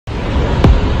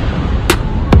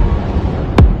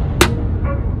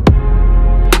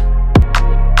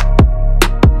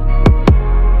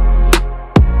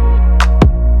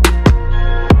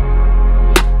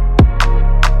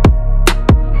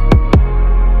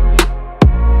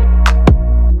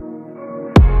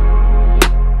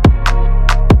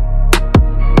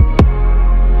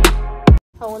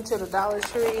went to the Dollar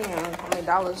Tree and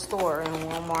Dollar Store and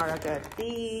Walmart. I got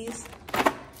these.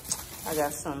 I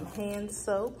got some hand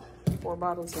soap, 4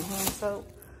 bottles of hand soap,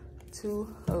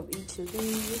 2 of each of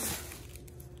these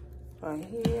right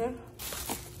here.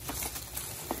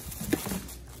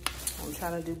 I'm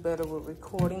trying to do better with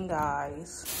recording,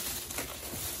 guys.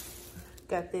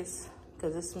 Got this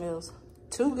because it smells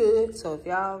too good. So if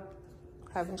y'all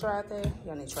haven't tried that,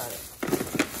 y'all need to try it.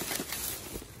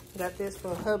 Got this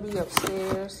for hubby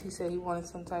upstairs. He said he wanted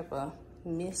some type of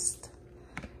mist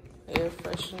air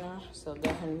freshener. So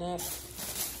got him that.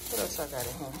 What else I got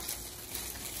in here?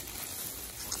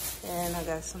 And I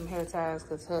got some hair ties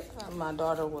because my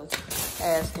daughter was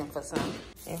asking for some.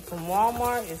 And from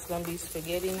Walmart, it's gonna be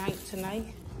spaghetti night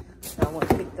tonight. So I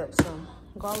went and picked up some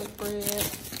garlic bread,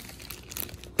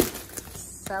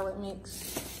 salad mix.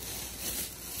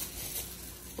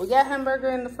 We got hamburger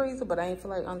in the freezer, but I ain't feel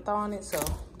like unthawing it, so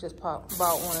just bought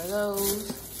one of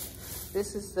those.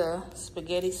 This is the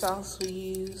spaghetti sauce we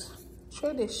use.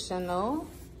 Traditional,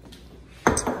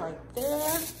 right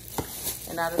there.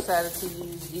 And I decided to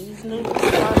use these noodles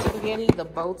for our spaghetti, the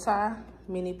bow tie,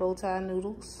 mini bow tie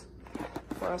noodles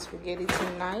for our spaghetti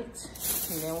tonight.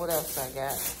 And then what else I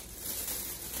got?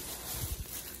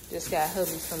 Just got hubby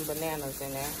some bananas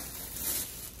in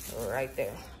there, right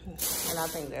there. And I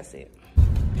think that's it.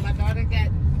 My daughter got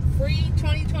free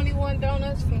 2021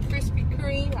 donuts from Krispy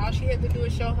Kreme. All she had to do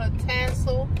is show her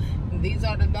tassel. And these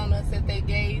are the donuts that they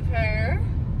gave her.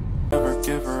 Never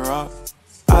give her up.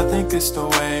 I think it's the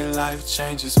way life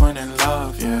changes when in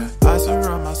love, yeah. I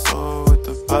surround my soul with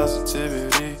the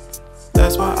positivity.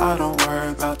 That's why I don't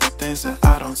worry about the things that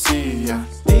I don't see, yeah.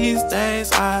 These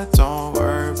days I don't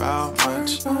worry about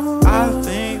much. I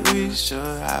think we should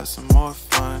have some more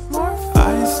fun.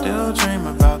 I still dream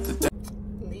about the day.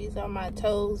 These are my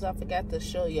toes. I forgot to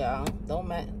show y'all. Don't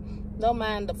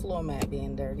mind the floor mat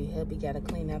being dirty. Hubby got to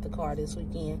clean out the car this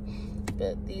weekend.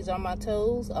 But these are my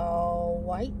toes, all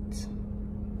white.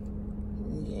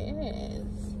 Yes.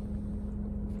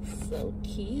 So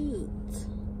cute.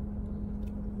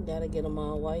 Gotta get them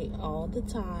all white all the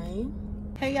time.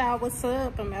 Hey y'all, what's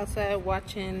up? I'm outside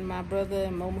watching my brother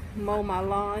mow my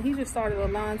lawn. He just started a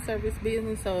lawn service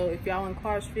business, so if y'all in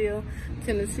Clarksville,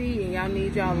 Tennessee, and y'all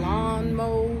need y'all lawn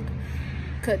mowed,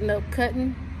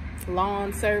 cutting,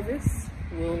 lawn service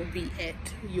will be at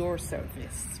your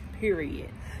service, period.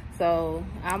 So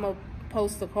I'm gonna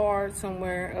post a card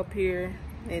somewhere up here,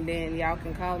 and then y'all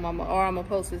can call him, or I'm gonna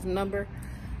post his number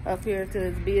up here to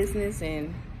his business,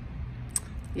 and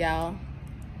y'all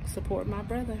support my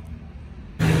brother.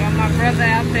 I got my brother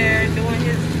out there doing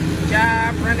his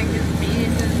job, running his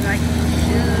business like he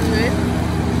should.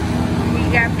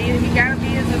 He got a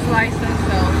business license,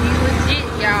 so he legit,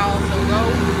 y'all. So go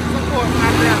support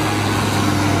my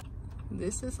brother.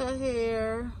 This is her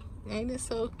hair. Ain't it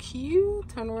so cute?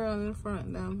 Turn around in front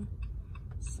now.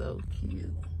 So cute.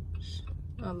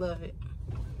 I love it.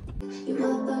 You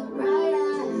fuck right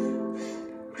out.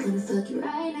 Wanna fuck you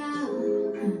right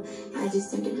now. I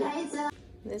just turned the lights up.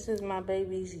 This is my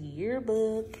baby's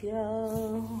yearbook,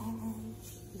 y'all.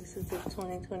 This is the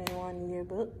 2021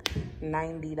 yearbook,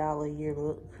 $90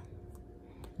 yearbook.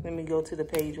 Let me go to the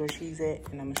page where she's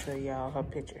at, and I'm gonna show y'all her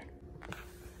picture.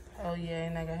 Oh yeah,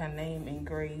 and I got her name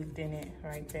engraved in it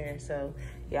right there. So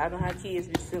y'all know how kids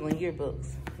be stealing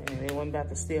yearbooks. And they weren't about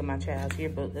to steal my child's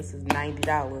yearbook. This is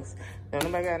 $90. Don't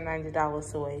nobody got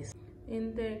 $90 to waste.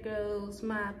 And there goes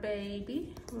my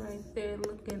baby right there,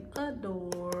 looking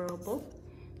adorable.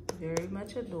 Very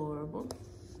much adorable.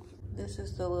 This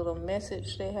is the little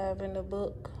message they have in the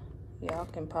book. Y'all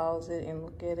can pause it and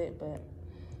look at it, but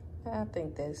I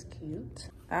think that's cute.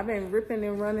 I've been ripping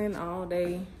and running all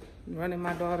day, running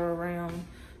my daughter around,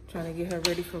 trying to get her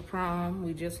ready for prom.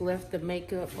 We just left the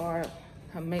makeup art.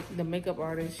 The makeup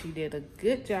artist, she did a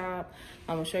good job.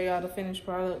 I'm gonna show y'all the finished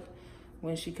product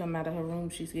when she come out of her room.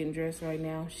 She's getting dressed right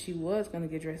now. She was gonna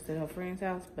get dressed at her friend's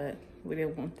house, but we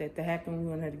didn't want that to happen. We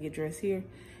want her to get dressed here,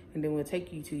 and then we'll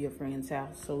take you to your friend's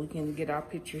house so we can get our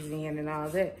pictures in and all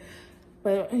that.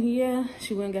 But yeah,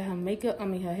 she went and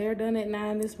got her hair done at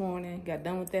 9 this morning. Got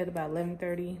done with that about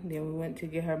 11:30. Then we went to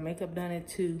get her makeup done at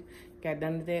 2. Got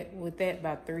done with that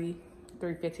about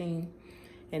 3:15.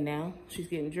 And now she's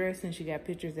getting dressed, and she got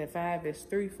pictures at 5. It's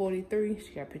 3:43.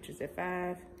 She got pictures at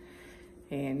 5.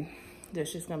 And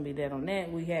there's just gonna be that on that.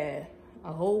 We had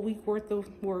a whole week worth of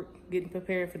work getting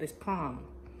prepared for this prom.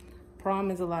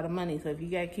 Prom is a lot of money. So if you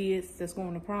got kids that's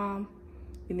going to prom,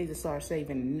 you need to start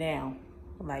saving now,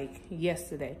 like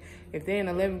yesterday. If they're in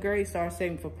 11th grade, start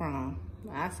saving for prom.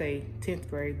 I say 10th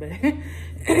grade, but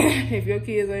if your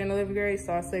kids are in 11th grade,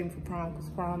 start saving for prom, because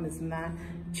prom is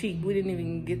cheap. We didn't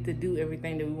even get to do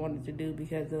everything that we wanted to do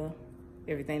because of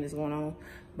everything that's going on.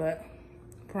 But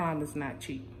prom is not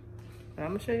cheap. But I'm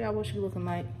gonna show y'all what she looking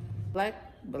like. But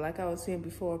like I was saying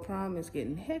before, prom is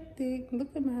getting hectic.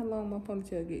 Look at how long my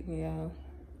ponytail getting, y'all.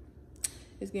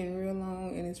 It's getting real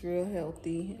long and it's real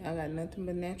healthy. I got nothing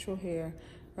but natural hair.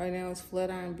 Right now it's flat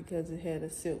iron because it had a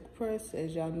silk press,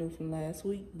 as y'all knew from last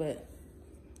week, but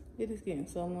it is getting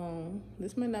so long.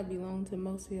 This might not be long to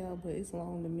most of y'all, but it's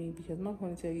long to me because my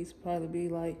ponytail used to probably be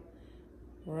like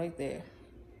right there.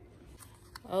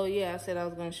 Oh yeah, I said I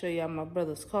was gonna show y'all my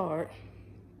brother's card.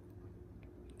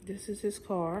 This is his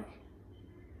card.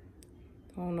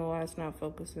 I don't know why it's not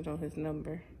focusing on his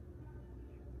number.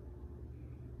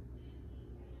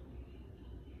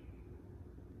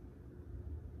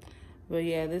 But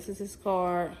yeah, this is his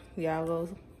card. Y'all go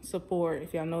support.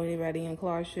 If y'all know anybody in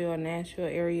Clarksville or Nashville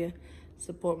area,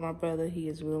 support my brother. He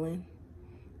is willing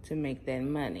to make that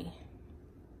money.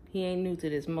 He ain't new to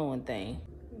this mowing thing.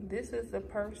 This is the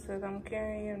purse that I'm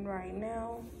carrying right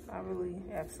now. I really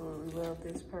absolutely love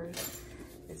this purse.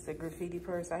 It's the graffiti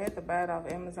purse. I had to buy it off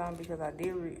Amazon because I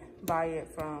did buy it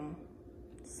from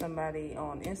somebody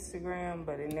on Instagram,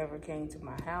 but it never came to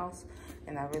my house.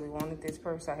 And I really wanted this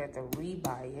purse. I had to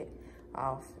rebuy it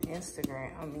off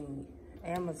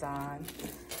Amazon.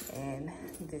 And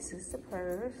this is the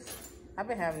purse. I've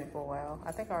been having it for a while.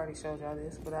 I think I already showed y'all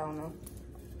this, but I don't know.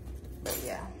 But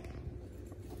yeah,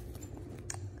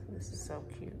 this is so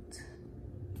cute.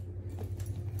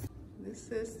 This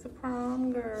is the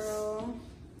prom girl.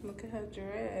 Look at her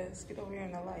dress. Get over here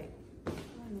in the light.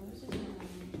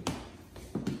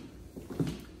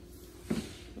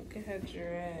 Look at her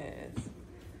dress.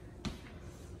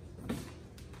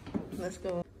 Let's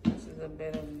go. This is a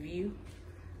better view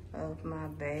of my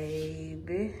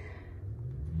baby.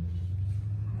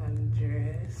 Her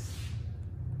dress.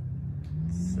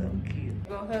 So cute.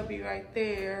 Go hubby right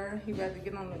there. He about to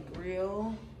get on the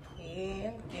grill.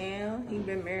 Yeah. He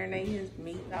been marinating his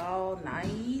meat all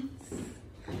night.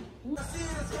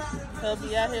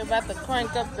 Hubby out here about to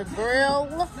crank up the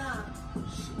grill.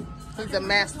 He's a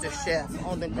master chef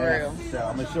on the grill.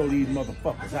 I'm gonna show these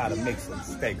motherfuckers how to make some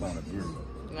steak on the grill.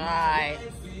 Alright.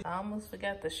 I almost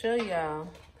forgot to show y'all.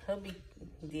 Hubby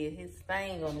did his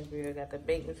thing on the grill. Got the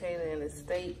baked potato and the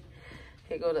steak.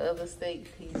 Here go the other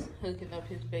steak. He's hooking up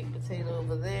his baked potato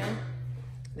over there.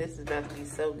 This is about to be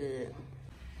so good.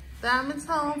 Diamond's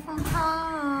home from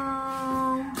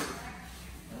prom.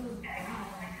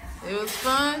 It was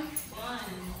fun?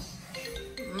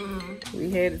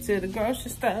 We headed to the grocery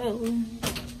store.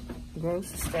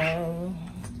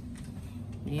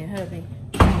 Me and hubby.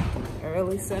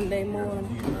 Early Sunday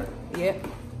morning. Yep.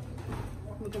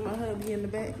 Look at my hubby in the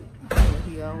back.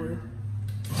 He always.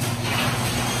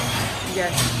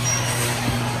 Yeah.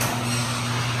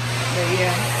 But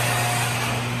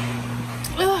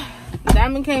yeah.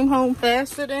 Diamond came home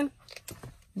faster than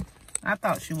I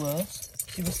thought she was.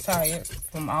 She was tired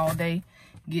from all day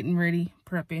getting ready,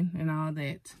 prepping, and all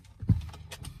that.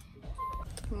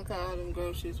 Look at all them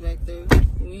groceries back there.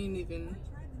 We ain't even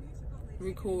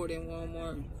record in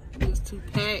Walmart. It was too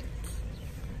packed.